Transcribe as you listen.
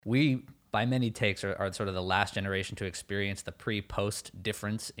We, by many takes, are sort of the last generation to experience the pre-post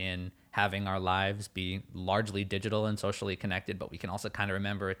difference in having our lives be largely digital and socially connected, but we can also kind of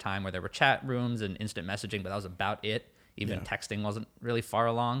remember a time where there were chat rooms and instant messaging, but that was about it. Even texting wasn't really far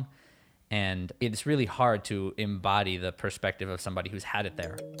along. And it's really hard to embody the perspective of somebody who's had it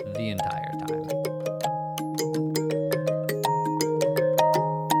there the entire time.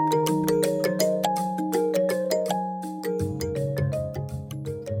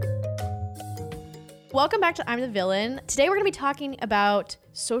 Welcome back to I'm the Villain. Today we're going to be talking about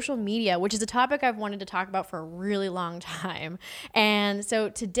social media, which is a topic I've wanted to talk about for a really long time. And so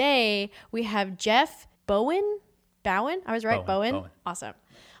today we have Jeff Bowen. I was right, Bowen? Awesome.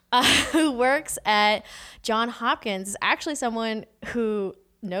 Who works at Johns Hopkins, is actually someone who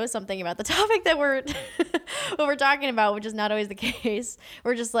knows something about the topic that we're what we're talking about, which is not always the case.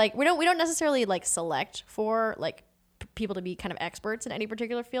 We're just like, we don't necessarily like select for like people to be kind of experts in any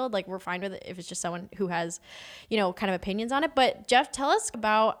particular field. Like, we're fine with it if it's just someone who has, kind of opinions on it. But Jeff, tell us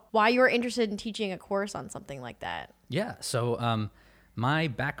about why you were interested in teaching a course on something like that. Yeah. So my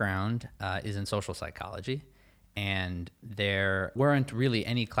background is in social psychology, and there weren't really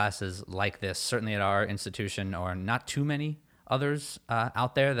any classes like this, certainly at our institution, or not too many others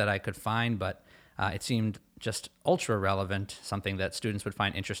out there that I could find, but it seemed just ultra relevant, something that students would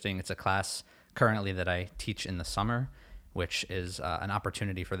find interesting. It's a class currently that I teach in the summer, which is an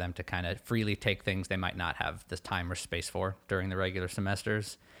opportunity for them to kind of freely take things they might not have the time or space for during the regular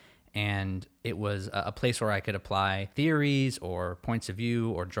semesters. And it was a place where I could apply theories or points of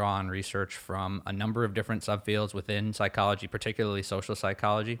view or draw on research from a number of different subfields within psychology, particularly social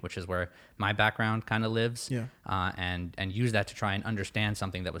psychology, which is where my background kind of lives, and use that to try and understand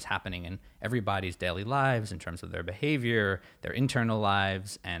something that was happening in everybody's daily lives in terms of their behavior, their internal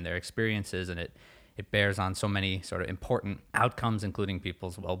lives, and their experiences. And it bears on so many sort of important outcomes, including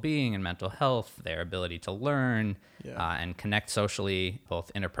people's well-being and mental health, their ability to learn and connect socially,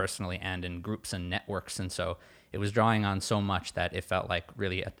 both interpersonally and in groups and networks. And so it was drawing on so much that it felt like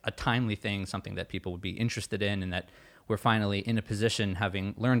really a timely thing, something that people would be interested in, and that we're finally in a position,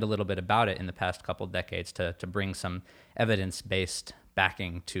 having learned a little bit about it in the past couple decades, to bring some evidence-based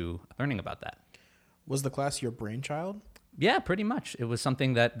backing to learning about that. Was the class your brainchild? Yeah, pretty much. It was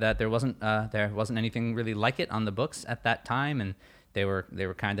something that there wasn't anything really like it on the books at that time, and they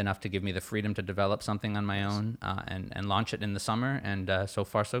were kind enough to give me the freedom to develop something on my own and launch it in the summer, and so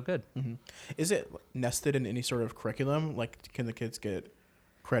far so good. Mm-hmm. Is it nested in any sort of curriculum? Like, can the kids get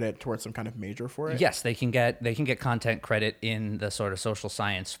credit towards some kind of major for it? Yes, they can get content credit in the sort of social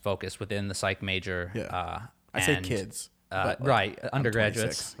science focus within the psych major. Yeah. I say kids. Right,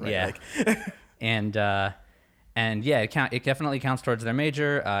 undergraduates. Right? Yeah. And yeah, it definitely counts towards their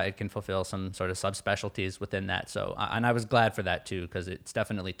major. It can fulfill some sort of subspecialties within that. So, and I was glad for that too, because it's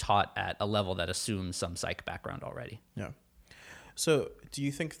definitely taught at a level that assumes some psych background already. Yeah. So do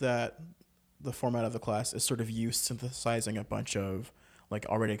you think that the format of the class is sort of you synthesizing a bunch of like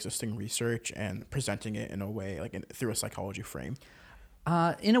already existing research and presenting it in a way, like through a psychology frame?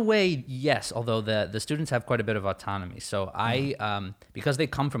 In a way, yes, although the students have quite a bit of autonomy. So because they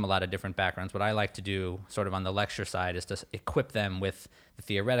come from a lot of different backgrounds, what I like to do sort of on the lecture side is to equip them with the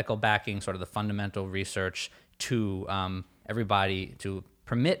theoretical backing, sort of the fundamental research to everybody, to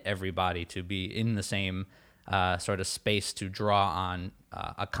permit everybody to be in the same sort of space to draw on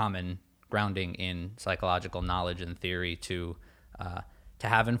a common grounding in psychological knowledge and theory to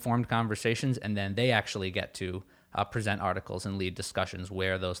have informed conversations, and then they actually get to present articles and lead discussions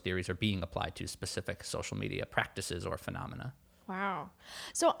where those theories are being applied to specific social media practices or phenomena. Wow.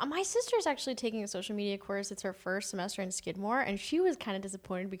 So my sister's actually taking a social media course. It's her first semester in Skidmore, and she was kind of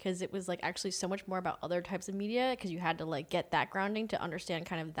disappointed because it was like actually so much more about other types of media, because you had to like get that grounding to understand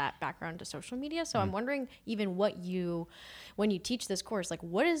kind of that background to social media. So I'm wondering even when you teach this course, like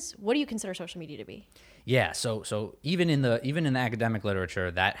what do you consider social media to be? Yeah. So even in the academic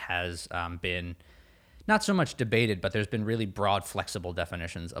literature, that has been not so much debated, but there's been really broad, flexible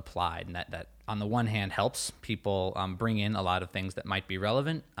definitions applied, and that on the one hand helps people bring in a lot of things that might be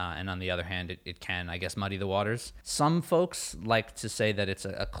relevant, and on the other hand, it can, I guess, muddy the waters. Some folks like to say that it's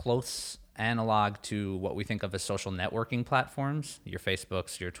a close analog to what we think of as social networking platforms, your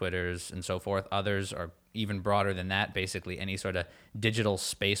Facebooks, your Twitters, and so forth. Others are even broader than that, basically any sort of digital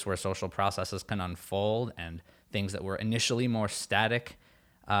space where social processes can unfold, and things that were initially more static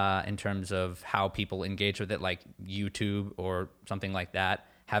in terms of how people engage with it, like YouTube or something like that,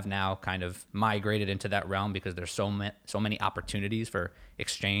 have now kind of migrated into that realm because there's so many opportunities for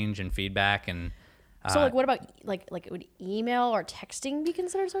exchange and feedback. And so like what about like would email or texting be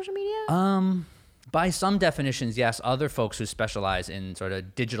considered social media? By some definitions, yes. Other folks who specialize in sort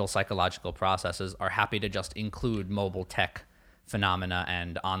of digital psychological processes are happy to just include mobile tech phenomena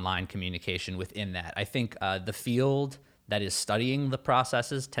and online communication within that. I think the field that is studying the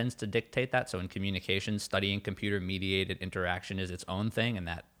processes tends to dictate that. So in communication, studying computer-mediated interaction is its own thing, and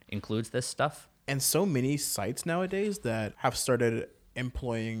that includes this stuff. And so many sites nowadays that have started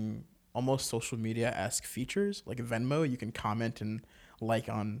employing almost social media-esque features. Like Venmo, you can comment and like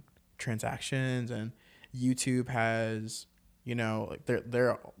on transactions, and YouTube has, like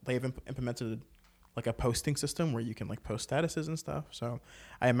they've implemented like a posting system where you can like post statuses and stuff. So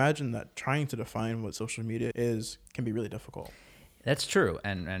I imagine that trying to define what social media is can be really difficult. That's true.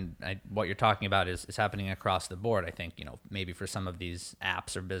 And what you're talking about is happening across the board. I think, maybe for some of these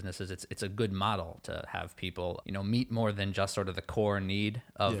apps or businesses, it's a good model to have people, meet more than just sort of the core need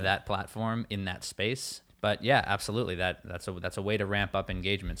of that platform in that space. But yeah, absolutely. That's a way to ramp up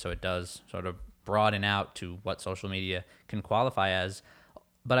engagement. So it does sort of broaden out to what social media can qualify as.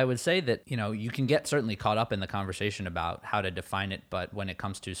 But I would say that, you can get certainly caught up in the conversation about how to define it. But when it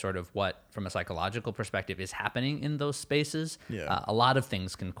comes to sort of what, from a psychological perspective, is happening in those spaces, a lot of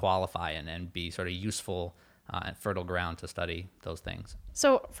things can qualify and be sort of useful and fertile ground to study those things.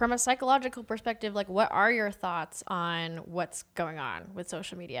 So from a psychological perspective, like what are your thoughts on what's going on with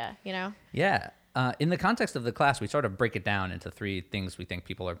social media, Yeah. In the context of the class, we sort of break it down into 3 things we think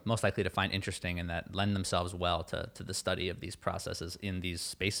people are most likely to find interesting and that lend themselves well to the study of these processes in these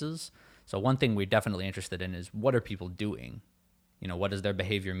spaces. So one thing we're definitely interested in is what are people doing? What does their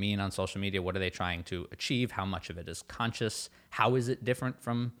behavior mean on social media? What are they trying to achieve? How much of it is conscious? How is it different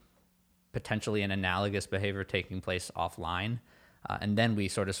from potentially an analogous behavior taking place offline? And then we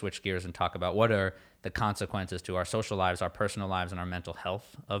sort of switch gears and talk about what are the consequences to our social lives, our personal lives, and our mental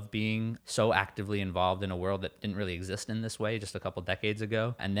health of being so actively involved in a world that didn't really exist in this way just a couple decades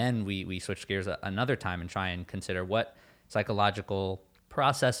ago. And then we switch gears another time and try and consider what psychological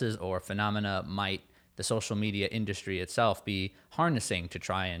processes or phenomena might the social media industry itself be harnessing to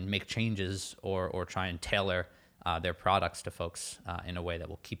try and make changes or try and tailor their products to folks in a way that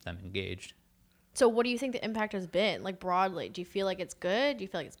will keep them engaged. So what do you think the impact has been, like broadly? Do you feel like it's good? Do you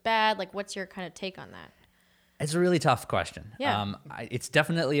feel like it's bad? Like what's your kind of take on that? It's a really tough question. Yeah. It's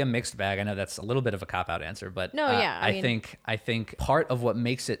definitely a mixed bag. I know that's a little bit of a cop-out answer, but no, yeah. I think part of what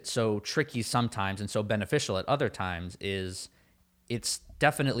makes it so tricky sometimes and so beneficial at other times is it's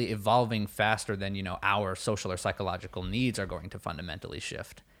definitely evolving faster than, our social or psychological needs are going to fundamentally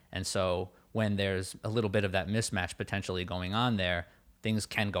shift. And so when there's a little bit of that mismatch potentially going on there, things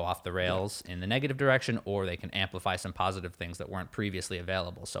can go off the rails in the negative direction, or they can amplify some positive things that weren't previously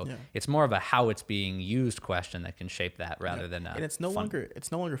available. So it's more of a how it's being used question that can shape that rather than and it's no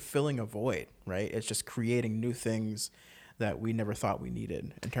longer filling a void, right? It's just creating new things that we never thought we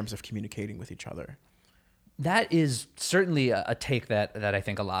needed in terms of communicating with each other. That is certainly a take that I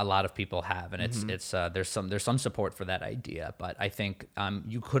think a lot of people have, and it's there's some support for that idea. But I think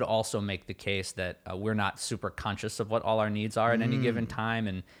you could also make the case that we're not super conscious of what all our needs are at any given time,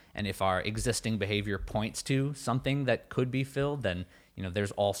 and if our existing behavior points to something that could be filled, then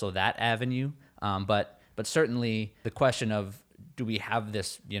there's also that avenue. But certainly the question of do we have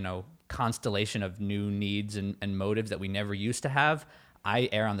this constellation of new needs and motives that we never used to have? I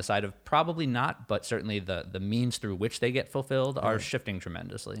err on the side of probably not, but certainly the means through which they get fulfilled are shifting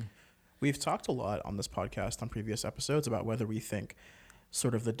tremendously. We've talked a lot on this podcast on previous episodes about whether we think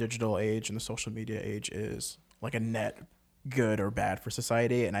sort of the digital age and the social media age is like a net good or bad for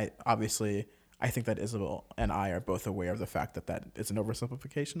society. And I think that Isabel and I are both aware of the fact that is an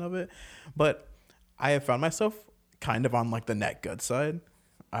oversimplification of it. But I have found myself kind of on like the net good side.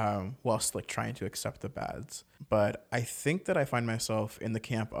 Whilst like trying to accept the bads. But I think that I find myself in the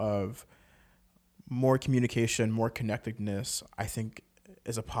camp of more communication, more connectedness, I think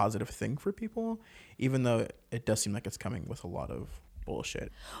is a positive thing for people, even though it does seem like it's coming with a lot of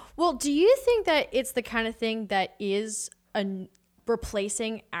bullshit. Well, do you think that it's the kind of thing that is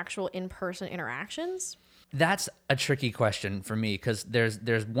replacing actual in-person interactions? That's a tricky question for me because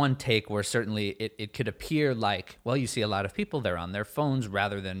there's one take where certainly it could appear like, well, you see a lot of people, they're on their phones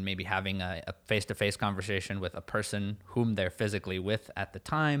rather than maybe having a face-to-face conversation with a person whom they're physically with at the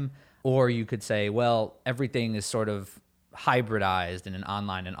time. Or you could say, well, everything is sort of hybridized in an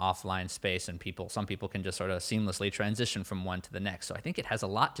online and offline space, and some people can just sort of seamlessly transition from one to the next. So I think it has a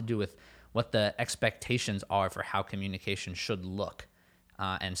lot to do with what the expectations are for how communication should look.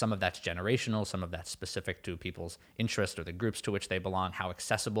 And some of that's generational, some of that's specific to people's interests or the groups to which they belong, how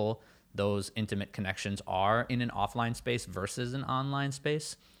accessible those intimate connections are in an offline space versus an online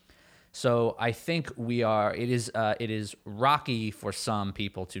space. So I think it is rocky for some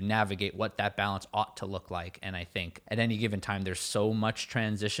people to navigate what that balance ought to look like. And I think at any given time, there's so much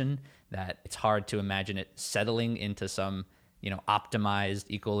transition that it's hard to imagine it settling into some, optimized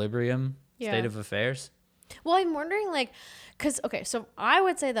equilibrium state of affairs. Well, I'm wondering, like, okay, so I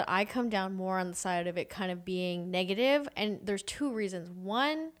would say that I come down more on the side of it kind of being negative, and there's two reasons.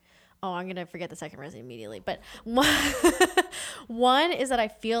 One, I'm going to forget the second reason immediately, but one is that I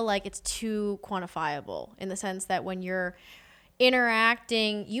feel like it's too quantifiable in the sense that when you're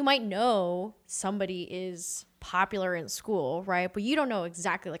interacting, you might know somebody is popular in school, right? But you don't know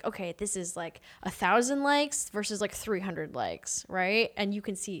exactly, like, okay, this is like 1,000 likes versus like 300 likes, right? And you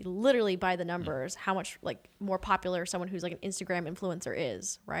can see literally by the numbers how much like more popular someone who's like an Instagram influencer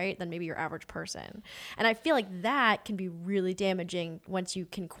is, right? Than maybe your average person. And I feel like that can be really damaging once you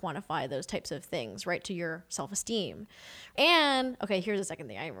can quantify those types of things, right? To your self-esteem. And okay, here's the second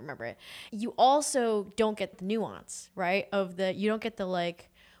thing, I remember it. You also don't get the nuance, right? You don't get the like,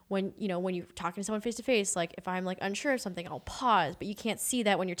 when you're talking to someone face to face, like if I'm like unsure of something, I'll pause, but you can't see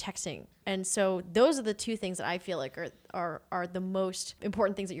that when you're texting. And so those are the two things that I feel like are the most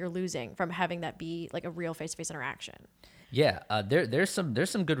important things that you're losing from having that be like a real face to face interaction. Yeah, there's some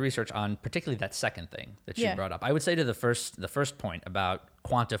good research on particularly that second thing that you brought up. I would say to the first point about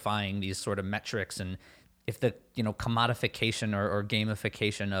quantifying these sort of metrics, and if the commodification or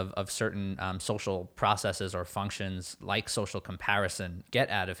gamification of certain social processes or functions like social comparison get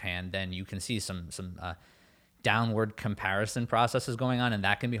out of hand, then you can see some downward comparison processes going on, and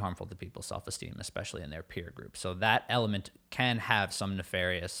that can be harmful to people's self-esteem, especially in their peer group. So that element can have some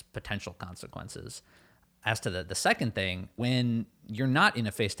nefarious potential consequences. As to the second thing, when you're not in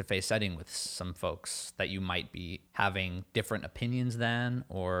a face-to-face setting with some folks that you might be having different opinions than,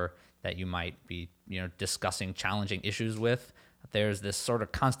 or that you might be, discussing challenging issues with, there's this sort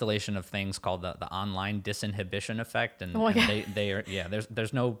of constellation of things called the online disinhibition effect, and,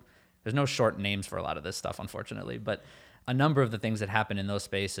 there's no short names for a lot of this stuff, unfortunately, but a number of the things that happen in those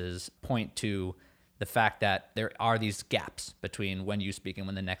spaces point to the fact that there are these gaps between when you speak and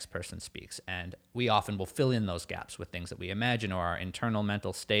when the next person speaks. And we often will fill in those gaps with things that we imagine or our internal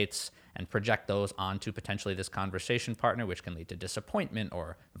mental states and project those onto potentially this conversation partner, which can lead to disappointment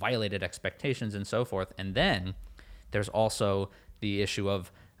or violated expectations and so forth. And then there's also the issue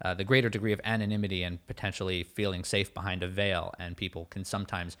of the greater degree of anonymity and potentially feeling safe behind a veil. And people can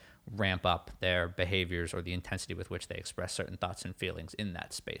sometimes ramp up their behaviors or the intensity with which they express certain thoughts and feelings in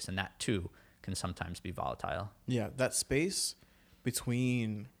that space. And that too can sometimes be volatile. Yeah, that space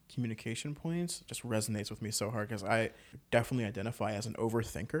between communication points just resonates with me so hard because I definitely identify as an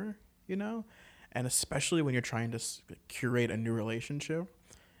overthinker, and especially when you're trying to curate a new relationship,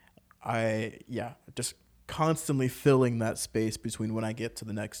 just constantly filling that space between when I get to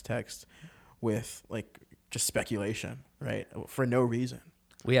the next text with like just speculation, right? For no reason.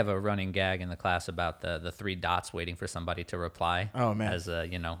 We have a running gag in the class about the three dots waiting for somebody to reply. Oh man, as a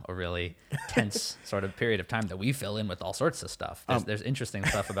really tense sort of period of time that we fill in with all sorts of stuff. There's interesting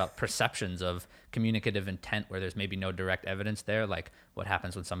stuff about perceptions of communicative intent where there's maybe no direct evidence there, like what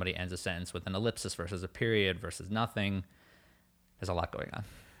happens when somebody ends a sentence with an ellipsis versus a period versus nothing. There's a lot going on.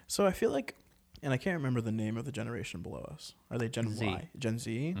 So I feel like, and I can't remember the name of the generation below us. Are they Gen Z? Y? Gen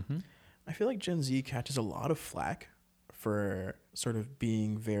Z? Mm-hmm. I feel like Gen Z catches a lot of flack for sort of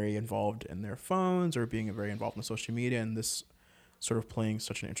being very involved in their phones or being very involved in social media and this sort of playing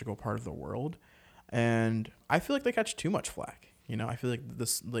such an integral part of the world. And I feel like they catch too much flack. I feel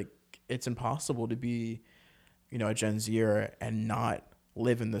like it's impossible to be, a Gen Zer and not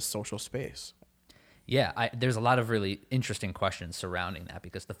live in this social space. Yeah, there's a lot of really interesting questions surrounding that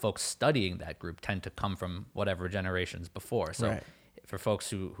because the folks studying that group tend to come from whatever generations before. So right. For folks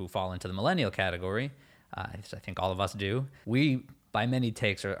who fall into the millennial category, I think all of us do, we, by many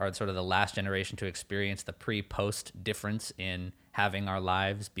takes, are sort of the last generation to experience the pre-post difference in having our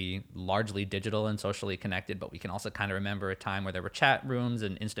lives be largely digital and socially connected, but we can also kind of remember a time where there were chat rooms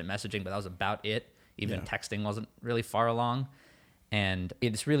and instant messaging, but that was about it. Even texting wasn't really far along. And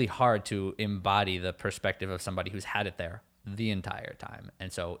it's really hard to embody the perspective of somebody who's had it there the entire time.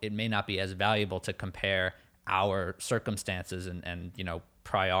 And so it may not be as valuable to compare our circumstances and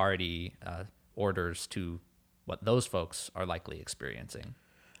priority orders to what those folks are likely experiencing.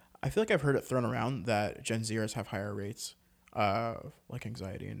 I feel like I've heard it thrown around that Gen Zers have higher rates of like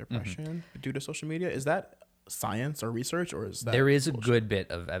anxiety and depression due to social media. Is that science or research, or is that there is bullshit? A good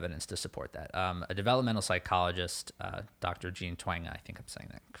bit of evidence to support that. A developmental psychologist, Dr. Jean Twenge, I think I'm saying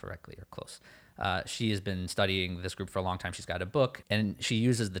that correctly or close. She has been studying this group for a long time. She's got a book, and she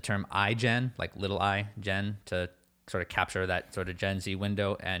uses the term iGen, like little I, Gen, to sort of capture that sort of Gen Z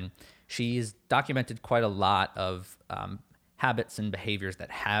window. And she's documented quite a lot of habits and behaviors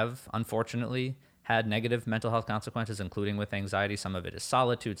that have, unfortunately, had negative mental health consequences, including with anxiety. Some of it is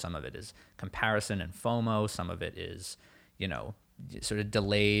solitude, some of it is comparison and FOMO, some of it is, sort of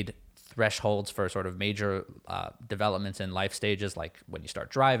delayed thresholds for sort of major developments in life stages, like when you start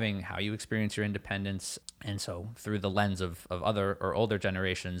driving, how you experience your independence. And so through the lens of other or older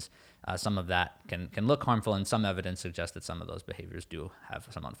generations, some of that can look harmful, and some evidence suggests that some of those behaviors do have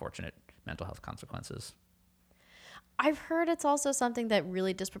some unfortunate mental health consequences. I've heard it's also something that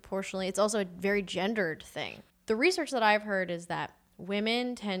really disproportionately, it's also a very gendered thing. The research that I've heard is that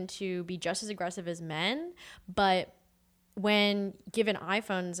women tend to be just as aggressive as men, but when given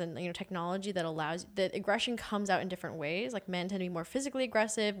iPhones and technology that allows, that aggression comes out in different ways. Like men tend to be more physically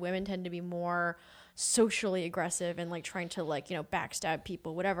aggressive, women tend to be more socially aggressive and like trying to backstab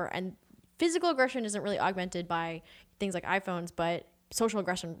people, whatever. And physical aggression isn't really augmented by things like iPhones, but social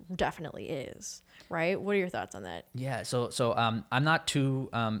aggression definitely is, right? What are your thoughts on that? Yeah, so I'm not too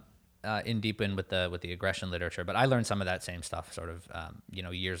in deep in with the aggression literature, but I learned some of that same stuff sort of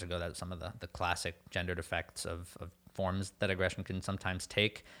years ago, that some of the classic gendered effects of forms that aggression can sometimes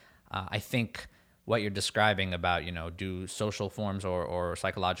take. I think what you're describing about do social forms or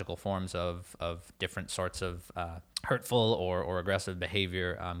psychological forms of different sorts of hurtful or aggressive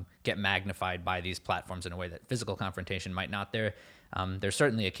behavior get magnified by these platforms in a way that physical confrontation might not. There's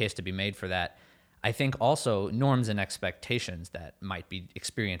certainly a case to be made for that. I think also norms and expectations that might be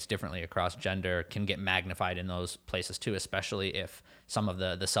experienced differently across gender can get magnified in those places too, especially if some of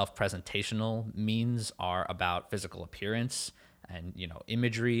the self-presentational means are about physical appearance and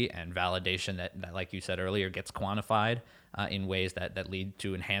imagery and validation that like you said earlier, gets quantified in ways that lead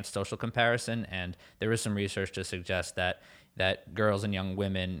to enhanced social comparison. And there is some research to suggest that girls and young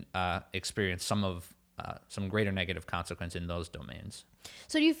women experience some greater negative consequence in those domains.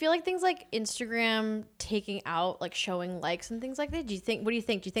 So do you feel like things like Instagram taking out, like showing likes and things like that? What do you think? Do you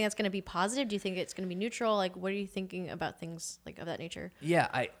think that's going to be positive? Do you think it's going to be neutral? Like, what are you thinking about things like of that nature? Yeah,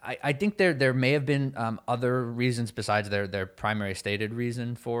 I think there may have been other reasons besides their primary stated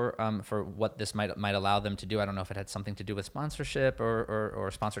reason for what this might allow them to do. I don't know if it had something to do with sponsorship or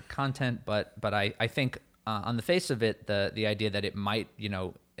sponsored content, but I think on the face of it, the idea that it might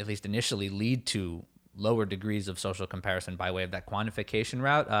at least initially lead to lower degrees of social comparison by way of that quantification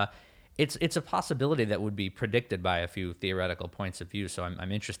route, it's a possibility that would be predicted by a few theoretical points of view. So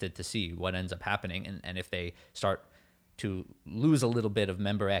I'm interested to see what ends up happening, and if they start to lose a little bit of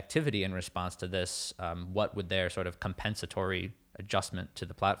member activity in response to this, what would their sort of compensatory adjustment to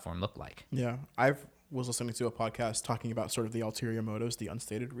the platform look like? Yeah, I was listening to a podcast talking about sort of the ulterior motives, the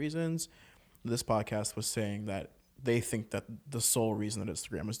unstated reasons. This podcast was saying that they think that the sole reason that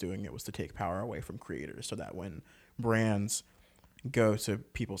Instagram was doing it was to take power away from creators, so that when brands go to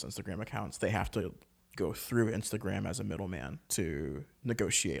people's Instagram accounts, they have to go through Instagram as a middleman to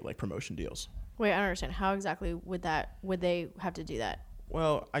negotiate like promotion deals. Wait, I don't understand. How exactly would they have to do that?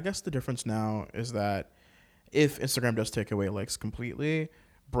 Well, I guess the difference now is that if Instagram does take away likes completely,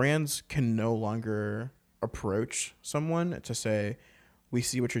 brands can no longer approach someone to say, we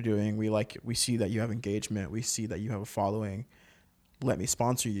see what you're doing. We see that you have engagement. We see that you have a following. Let me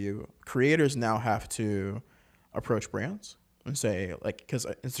sponsor you. Creators now have to approach brands and say, like, because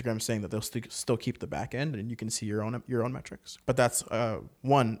Instagram is saying that they'll still keep the back end and you can see your own metrics. But that's a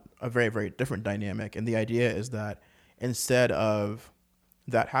very, very different dynamic. And the idea is that instead of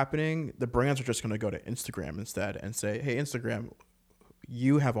that happening, the brands are just going to go to Instagram instead and say, hey, Instagram,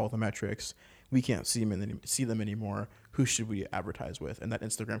 you have all the metrics. We can't see them anymore. Who should we advertise with? And that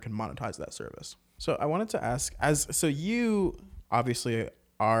Instagram can monetize that service. So I wanted to ask, so you obviously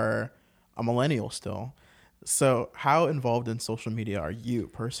are a millennial still. So how involved in social media are you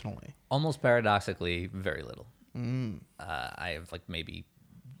personally? Almost paradoxically, very little. I have like maybe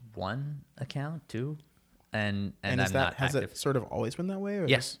one account, two, and I'm not active. Has it sort of always been that way? Or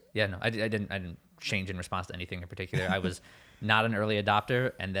yes. Yeah. No. I didn't change in response to anything in particular. I was not an early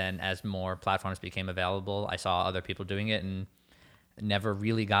adopter, and then as more platforms became available, I saw other people doing it and never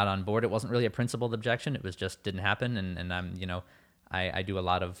really got on board. It wasn't really a principled objection. It was just didn't happen. And I'm I do a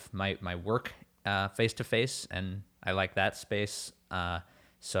lot of my work face to face, and I like that space.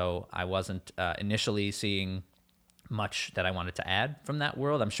 So I wasn't initially seeing much that I wanted to add from that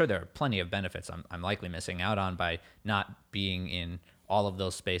world. I'm sure there are plenty of benefits I'm likely missing out on by not being in all of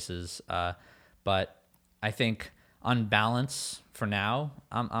those spaces. But I think on balance for now,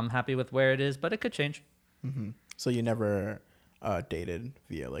 I'm happy with where it is, but it could change. Mm-hmm. So you never dated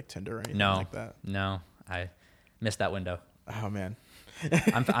via like Tinder or anything like that? No, I missed that window. Oh man.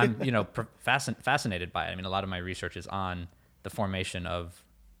 I'm fascinated by it. I mean, a lot of my research is on the formation of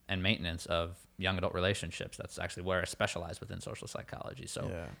and maintenance of young adult relationships. That's actually where I specialize within social psychology. So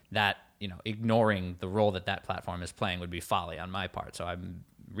Yeah. that, ignoring the role that that platform is playing would be folly on my part. So I'm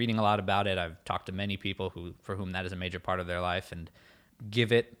reading a lot about it. I've talked to many people for whom that is a major part of their life, and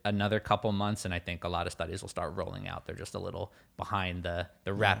give it another couple months, and I think a lot of studies will start rolling out. They're just a little behind the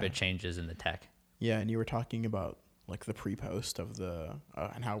rapid changes in the tech. Yeah, and you were talking about like the pre-post of the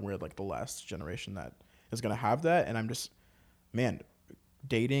and how we're like the last generation that is gonna have that, and I'm just, man,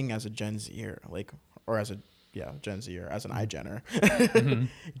 dating as a Gen Zer, like, or as a Gen Z or as an iGener,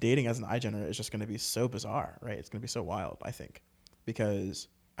 dating as an iGener is just gonna be so bizarre, right? It's gonna be so wild, I think, because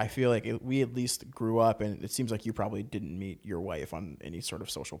I feel like we at least grew up, and it seems like you probably didn't meet your wife on any sort of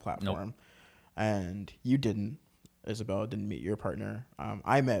social platform. Nope. And you didn't. Isabella didn't meet your partner.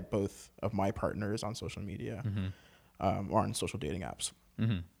 I met both of my partners on social media, or on social dating apps.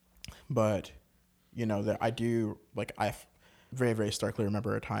 But, that I do, like, I very, very starkly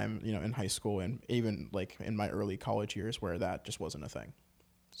remember a time, in high school and even like in my early college years where that just wasn't a thing.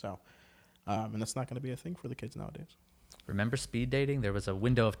 So, and that's not going to be a thing for the kids nowadays. Remember speed dating? There was a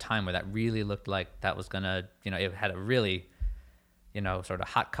window of time where that really looked like that was gonna, it had a really, sort of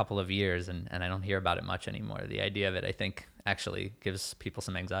hot couple of years, and I don't hear about it much anymore. The idea of it, I think, actually gives people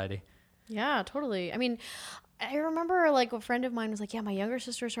some anxiety. Yeah, totally. I mean, I remember like a friend of mine was like, yeah, my younger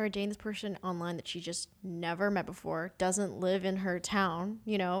sister started dating this person online that she just never met before, doesn't live in her town,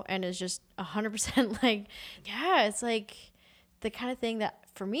 and is just 100% like, yeah, it's like the kind of thing that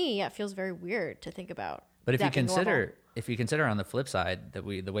for me, it feels very weird to think about. But if you consider on the flip side that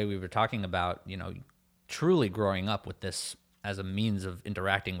the way we were talking about, truly growing up with this as a means of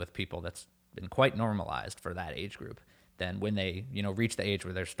interacting with people that's been quite normalized for that age group, then when they, reach the age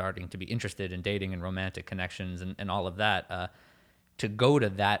where they're starting to be interested in dating and romantic connections and all of that, to go to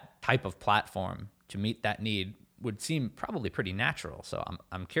that type of platform to meet that need would seem probably pretty natural. So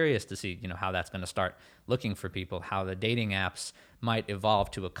I'm curious to see, how that's going to start looking for people, how the dating apps might evolve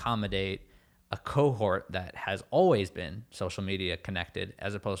to accommodate a cohort that has always been social media connected,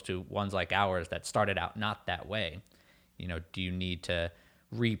 as opposed to ones like ours that started out not that way. Do you need to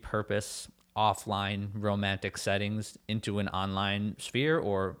repurpose offline romantic settings into an online sphere?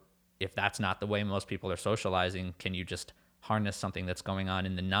 Or if that's not the way most people are socializing, can you just harness something that's going on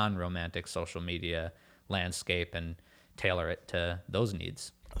in the non-romantic social media landscape and tailor it to those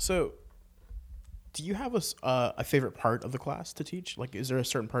needs? So do you have a favorite part of the class to teach? Like, is there a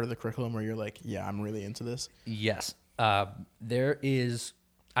certain part of the curriculum where you're like, yeah, I'm really into this? Yes. There is.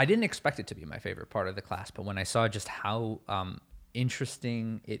 I didn't expect it to be my favorite part of the class, but when I saw just how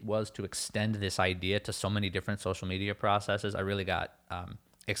interesting it was to extend this idea to so many different social media processes, I really got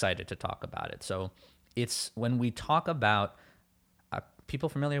excited to talk about it. So it's when we talk about, people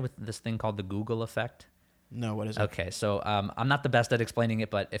familiar with this thing called the Google effect? No, what is it? Okay, so I'm not the best at explaining it,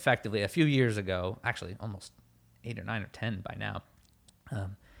 but effectively a few years ago, actually almost 8 or 9 or 10 by now,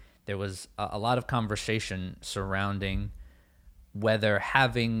 there was a lot of conversation surrounding whether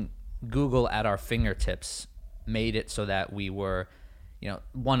having Google at our fingertips made it so that we were,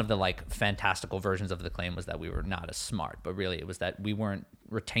 one of the like fantastical versions of the claim was that we were not as smart, but really it was that we weren't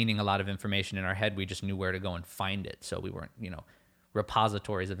retaining a lot of information in our head. We just knew where to go and find it. So we weren't,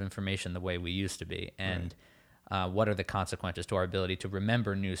 repositories of information the way we used to be. And what are the consequences to our ability to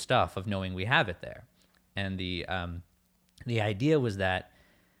remember new stuff of knowing we have it there? And the idea was that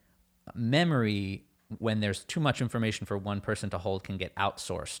memory, when there's too much information for one person to hold, can get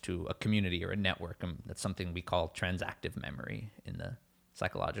outsourced to a community or a network. And that's something we call transactive memory in the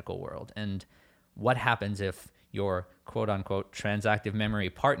psychological world. And what happens if your quote unquote transactive memory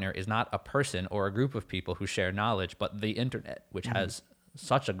partner is not a person or a group of people who share knowledge, but the internet, which has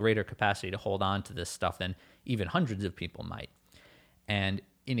such a greater capacity to hold on to this stuff than even hundreds of people might. And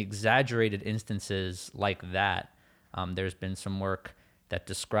in exaggerated instances like that, there's been some work that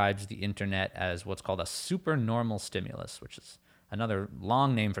describes the internet as what's called a supernormal stimulus, which is another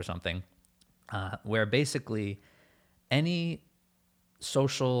long name for something, where basically any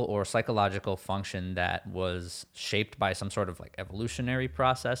social or psychological function that was shaped by some sort of like evolutionary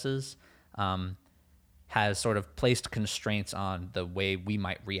processes has sort of placed constraints on the way we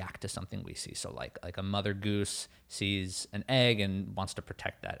might react to something we see. So like a mother goose sees an egg and wants to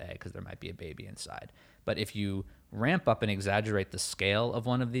protect that egg because there might be a baby inside. But if you ramp up and exaggerate the scale of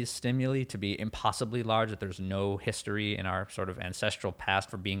one of these stimuli to be impossibly large, that there's no history in our sort of ancestral past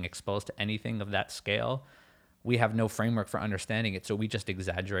for being exposed to anything of that scale, we have no framework for understanding it. So we just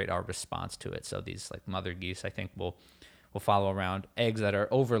exaggerate our response to it. So these like mother geese, I think, will follow around eggs that are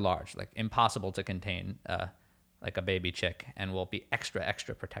over large, like impossible to contain, like a baby chick, and will be extra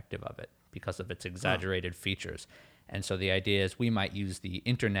protective of it because of its exaggerated features. And so the idea is we might use the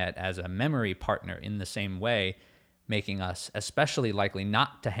internet as a memory partner in the same way, making us especially likely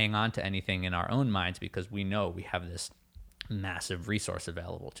not to hang on to anything in our own minds because we know we have this massive resource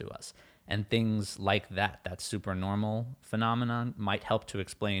available to us. And things like that supernormal phenomenon might help to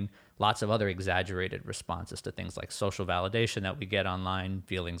explain lots of other exaggerated responses to things like social validation that we get online,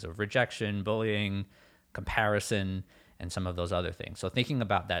 feelings of rejection, bullying, comparison, and some of those other things. So thinking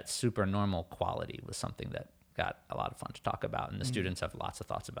about that supernormal quality was something that got a lot of fun to talk about, and the students have lots of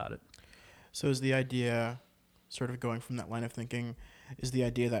thoughts about it. So is the idea, sort of going from that line of thinking, is the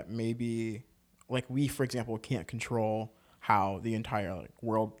idea that maybe, like, we, for example, can't control how the entire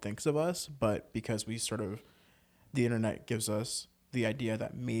world thinks of us, but because we sort of, the internet gives us the idea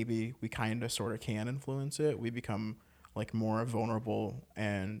that maybe we kind of sort of can influence it, we become like more vulnerable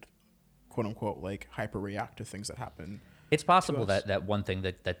and quote unquote like hyper react to things that happen. It's possible that one thing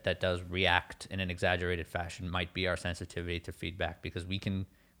that does react in an exaggerated fashion might be our sensitivity to feedback, because we can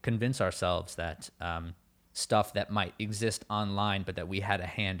convince ourselves that stuff that might exist online but that we had a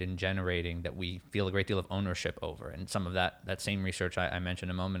hand in generating, that we feel a great deal of ownership over. And some of that same research I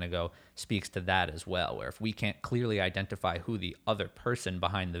mentioned a moment ago speaks to that as well, where if we can't clearly identify who the other person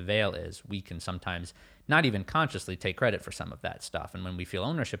behind the veil is, we can sometimes not even consciously take credit for some of that stuff. And when we feel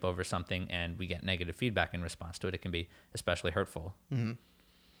ownership over something and we get negative feedback in response to it, it can be especially hurtful. Mm-hmm.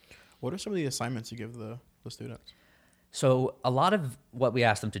 What are some of the assignments you give the students? So a lot of what we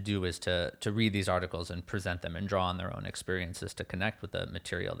ask them to do is to read these articles and present them and draw on their own experiences to connect with the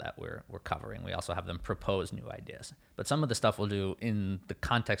material that we're covering. We also have them propose new ideas. But some of the stuff we'll do in the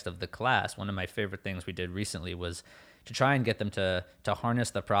context of the class, one of my favorite things we did recently was to try and get them to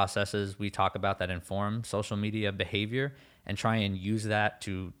harness the processes we talk about that inform social media behavior and try and use that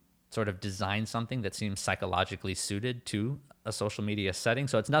to sort of design something that seems psychologically suited to a social media setting.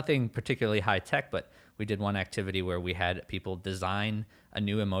 So it's nothing particularly high tech, but we did one activity where we had people design a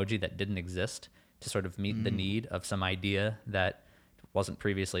new emoji that didn't exist to sort of meet the need of some idea that wasn't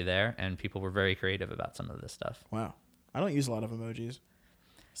previously there. And people were very creative about some of this stuff. Wow. I don't use a lot of emojis,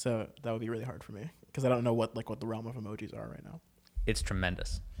 so that would be really hard for me because I don't know what the realm of emojis are right now. It's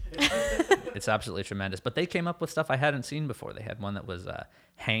tremendous. It's absolutely tremendous. But they came up with stuff I hadn't seen before. They had one that was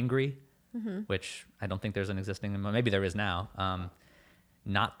hangry, which I don't think there's an existing, maybe there is now.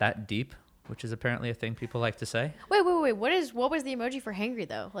 Not that deep, which is apparently a thing people like to say. Wait. What was the emoji for hangry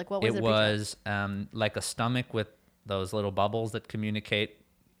though? Like what was it? It was like a stomach with those little bubbles that communicate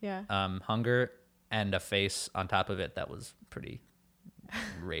hunger, and a face on top of it that was pretty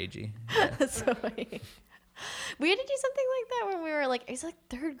ragey. Yeah. That's so funny. We had to do something like that when we were like, it was like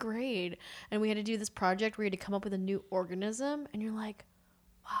third grade, and we had to do this project where you had to come up with a new organism, and you're like,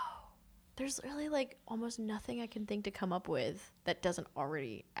 wow, there's really like almost nothing I can think to come up with that doesn't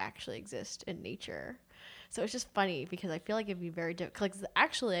already actually exist in nature. So it's just funny because I feel like it'd be very difficult. Like,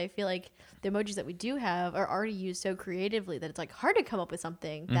 actually, I feel like the emojis that we do have are already used so creatively that it's like hard to come up with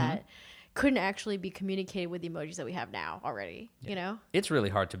something that couldn't actually be communicated with the emojis that we have now already, you know? It's really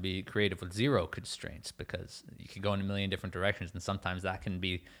hard to be creative with zero constraints because you can go in a million different directions, and sometimes that can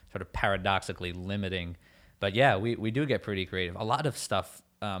be sort of paradoxically limiting. But yeah, we do get pretty creative. A lot of stuff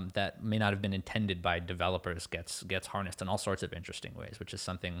that may not have been intended by developers gets harnessed in all sorts of interesting ways, which is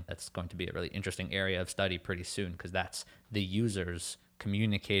something that's going to be a really interesting area of study pretty soon, because that's the users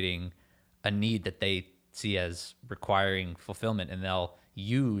communicating a need that they see as requiring fulfillment, and they'll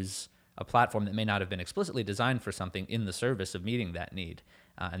use a platform that may not have been explicitly designed for something in the service of meeting that need.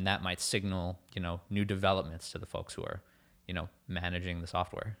 And that might signal, new developments to the folks who are, managing the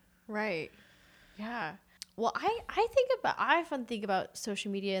software. Right. Yeah. Well, I often think about social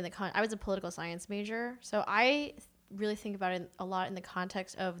media in I was a political science major, so I really think about it a lot in the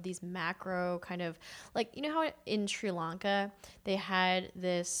context of these macro kind of, like, how in Sri Lanka they had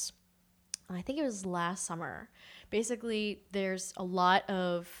this, I think it was last summer, basically there's a lot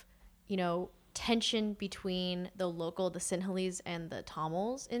of tension between the Sinhalese and the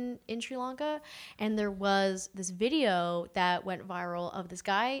Tamils in Sri Lanka. And there was this video that went viral of this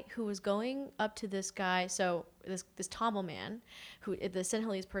guy who was going up to this guy. So this Tamil man, the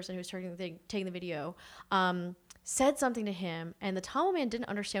Sinhalese person who was taking the video, said something to him. And the Tamil man didn't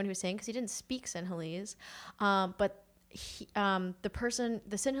understand what he was saying because he didn't speak Sinhalese. But the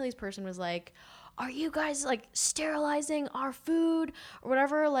Sinhalese person was like, are you guys like sterilizing our food or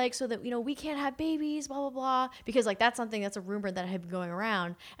whatever, like, so that we can't have babies, blah blah blah, because like that's a rumor that had been going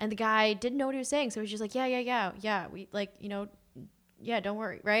around, and the guy didn't know what he was saying, so he was just like yeah, we like, yeah, don't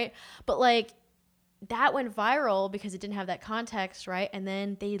worry, right? But like that went viral because it didn't have that context, right? And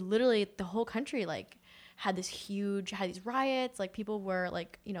then they literally, the whole country like had these riots, like people were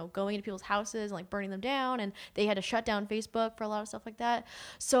like, you know, going into people's houses and like burning them down, and they had to shut down Facebook for a lot of stuff like that.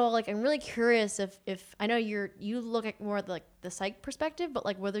 So like I'm really curious if I know you look at more like the psych perspective, but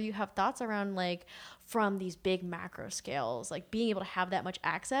like whether you have thoughts around like from these big macro scales, like being able to have that much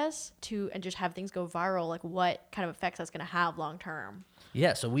access to and just have things go viral, like what kind of effects that's going to have long term.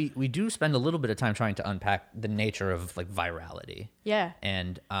 Yeah, so we do spend a little bit of time trying to unpack the nature of like virality. Yeah.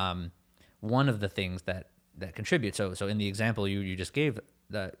 And one of the things that contributes, so in the example you just gave,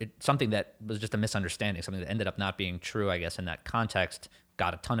 something that was just a misunderstanding, something that ended up not being true, I guess, in that context,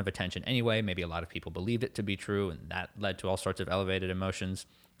 got a ton of attention anyway. Maybe a lot of people believed it to be true, and that led to all sorts of elevated emotions.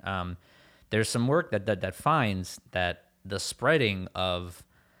 There's some work that finds that the spreading of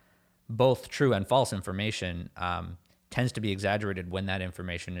both true and false information tends to be exaggerated when that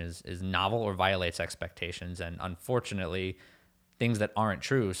information is novel or violates expectations. And unfortunately, things that aren't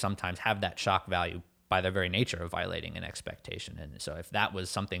true sometimes have that shock value by their very nature of violating an expectation. And so if that was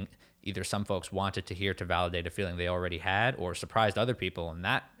something either some folks wanted to hear to validate a feeling they already had or surprised other people and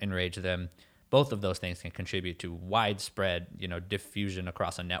that enraged them, both of those things can contribute to widespread, diffusion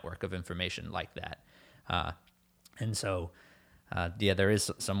across a network of information like that. And so there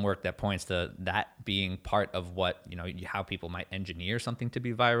is some work that points to that being part of what, how people might engineer something to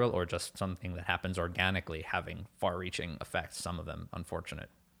be viral, or just something that happens organically having far-reaching effects, some of them unfortunate.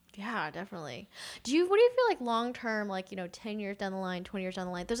 Yeah, definitely. What do you feel like long term, like, 10 years down the line, 20 years down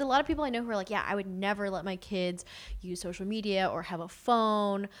the line? There's a lot of people I know who are like, yeah, I would never let my kids use social media or have a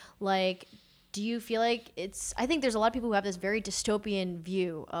phone. Like, do you feel like I think there's a lot of people who have this very dystopian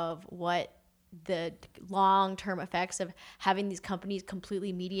view of what the long-term effects of having these companies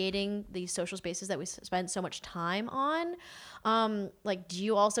completely mediating these social spaces that we spend so much time on. Like, do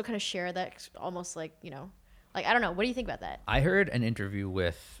you also kind of share that almost like, like, I don't know. What do you think about that? I heard an interview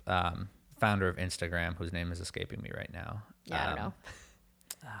with founder of Instagram, whose name is escaping me right now. Yeah, I don't know.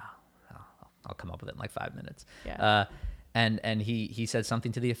 I'll come up with it in like 5 minutes. Yeah. And he said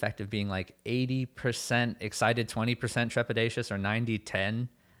something to the effect of being like 80% excited, 20% trepidatious, or 90-10.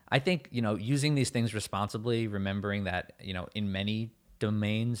 I think, using these things responsibly, remembering that, in many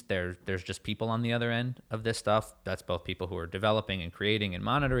domains, there's just people on the other end of this stuff. That's both people who are developing and creating and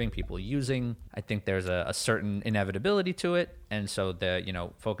monitoring, people using. I think there's a certain inevitability to it. And so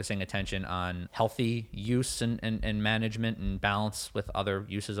focusing attention on healthy use and management and balance with other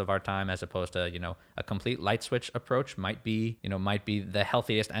uses of our time, as opposed to, a complete light switch approach might be the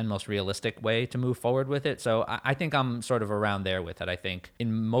healthiest and most realistic way to move forward with it. So I think I'm sort of around there with it. I think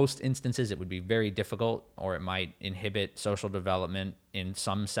in most instances it would be very difficult, or it might inhibit social development in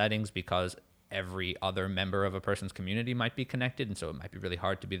some settings because every other member of a person's community might be connected. And so it might be really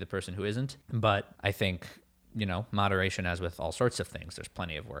hard to be the person who isn't. But I think, moderation, as with all sorts of things, there's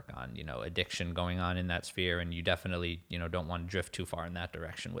plenty of work on, addiction going on in that sphere. And you definitely, don't want to drift too far in that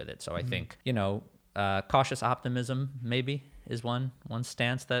direction with it. So I think, cautious optimism maybe is one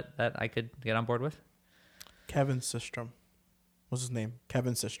stance that I could get on board with. Kevin Systrom. What's his name?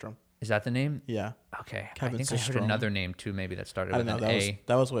 Kevin Systrom. Is that the name? Yeah. Okay. Kevin I think I heard another name too, maybe that started with an A.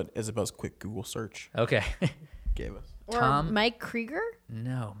 That was what Isabel's quick Google search Okay. gave us. Or Tom? Mike Krieger?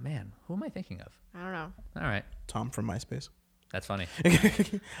 No, man. Who am I thinking of? I don't know. All right. Tom from MySpace. That's funny.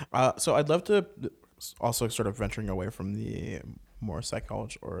 So I'd love to also sort of venturing away from the more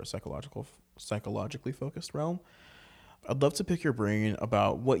psychologically focused realm. I'd love to pick your brain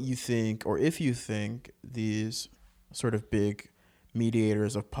about what you think, or if you think these sort of big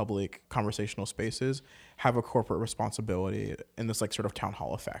mediators of public conversational spaces have a corporate responsibility in this like sort of town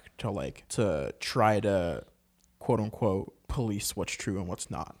hall effect to try to quote unquote police what's true and what's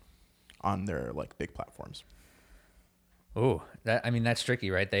not on their like big platforms. Oh, that's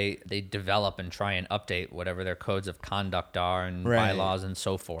tricky, right? They develop and try and update whatever their codes of conduct are and bylaws and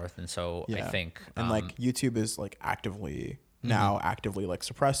so forth. And so I think and like YouTube is like actively like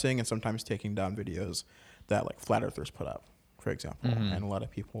suppressing and sometimes taking down videos that like flat earthers put up, for example. And a lot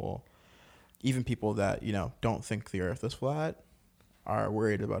of people, even people that, don't think the earth is flat, are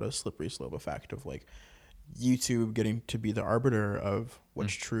worried about a slippery slope effect of like YouTube getting to be the arbiter of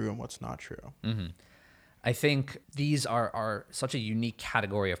what's true and what's not true. I think these are such a unique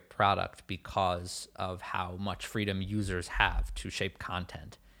category of product because of how much freedom users have to shape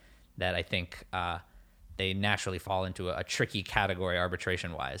content, that I think they naturally fall into a tricky category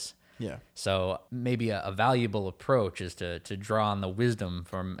arbitration-wise. Yeah. So maybe a valuable approach is to draw on the wisdom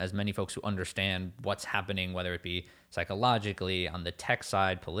from as many folks who understand what's happening, whether it be psychologically, on the tech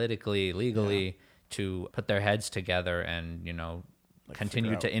side, politically, legally, to put their heads together and,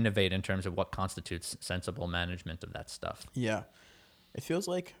 continue to innovate in terms of what constitutes sensible management of that stuff. Yeah. It feels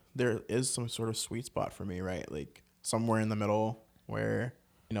like there is some sort of sweet spot for me, right? Like somewhere in the middle where,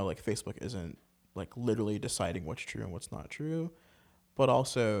 like Facebook isn't like literally deciding what's true and what's not true, but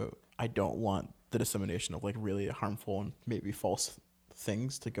also I don't want the dissemination of like really harmful and maybe false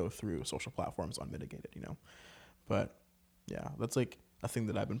things to go through social platforms unmitigated, But yeah, that's like a thing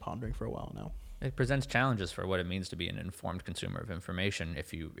that I've been pondering for a while now. It presents challenges for what it means to be an informed consumer of information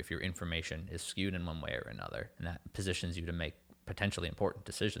if your information is skewed in one way or another, and that positions you to make potentially important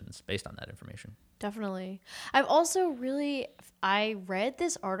decisions based on that information. Definitely. I read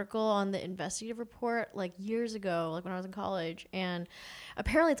this article on the investigative report like years ago, like when I was in college, and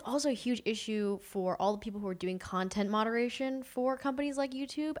apparently it's also a huge issue for all the people who are doing content moderation for companies like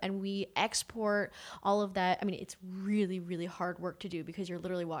YouTube, and we export all of that. I mean, it's really, really hard work to do because you're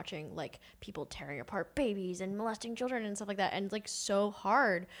literally watching like people tearing apart babies and molesting children and stuff like that, and it's like so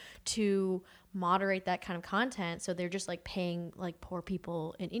hard to moderate that kind of content, so they're just like paying like poor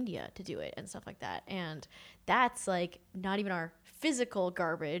people in India to do it and stuff like that. And that's like not even our physical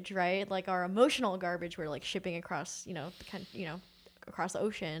garbage, right? Like our emotional garbage we're like shipping across across the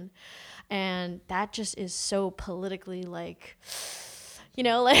ocean, and that just is so politically like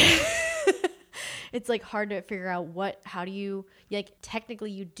it's like hard to figure out how do you, like,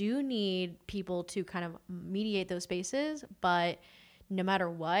 technically you do need people to kind of mediate those spaces, but no matter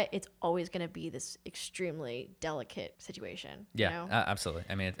what, it's always going to be this extremely delicate situation. Yeah, absolutely.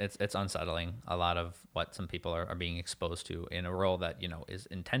 I mean, it's unsettling, a lot of what some people are being exposed to in a role that, is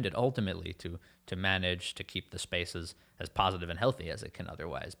intended ultimately to manage, to keep the spaces as positive and healthy as it can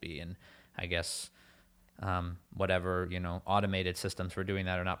otherwise be. And I guess whatever, automated systems for doing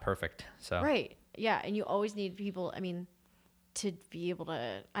that are not perfect. So right. Yeah. And you always need people, to be able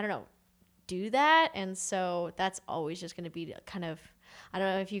to, do that. And so that's always just going to be kind of, I don't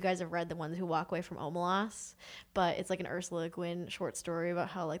know if you guys have read The Ones Who Walk Away from Omelas, but it's like an Ursula Le Guin short story about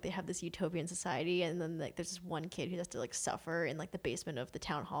how like they have this utopian society, and then like there's this one kid who has to like suffer in like the basement of the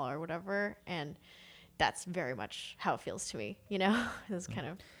town hall or whatever, and that's very much how it feels to me. It's kind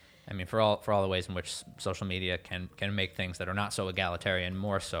of. I mean, for all the ways in which social media can make things that are not so egalitarian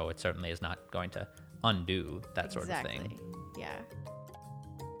more so, it certainly is not going to undo that sort of thing. Yeah.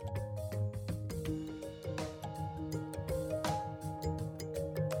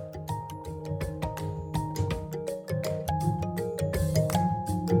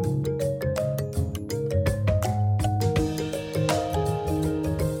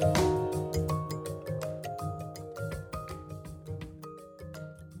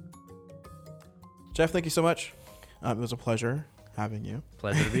 Jeff, thank you so much. It was a pleasure having you.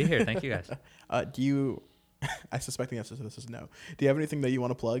 Pleasure to be here. Thank you, guys. I suspect the answer to this is no. Do you have anything that you want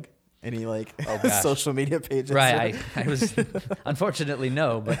to plug? Any social media pages? Right. I was unfortunately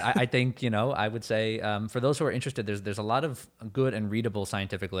no, but I think, I would say for those who are interested, there's a lot of good and readable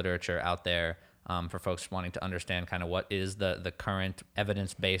scientific literature out there for folks wanting to understand kind of what is the current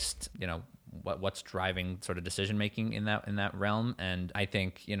evidence-based, what's driving sort of decision making in that realm. And I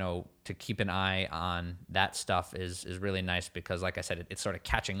think, to keep an eye on that stuff is really nice because, like I said, it's sort of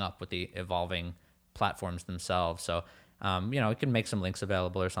catching up with the evolving platforms themselves. So, it can make some links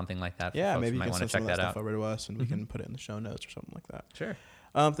available or something like that. Yeah, folks maybe you might can want send to check some of that that stuff out over to us, and we can put it in the show notes or something like that. Sure.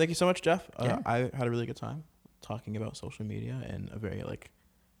 Thank you so much, Jeff. Yeah. I had a really good time talking about social media in a very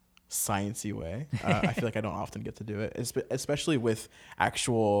sciencey way. I feel like I don't often get to do it, especially with an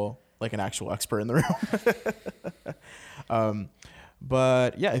actual expert in the room.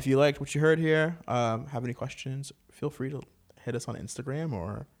 But yeah, if you liked what you heard here, have any questions, feel free to hit us on Instagram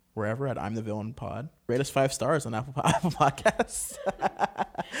or wherever at I'm the Villain Pod. Rate us 5 stars on Apple Podcasts.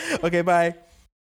 Okay, bye.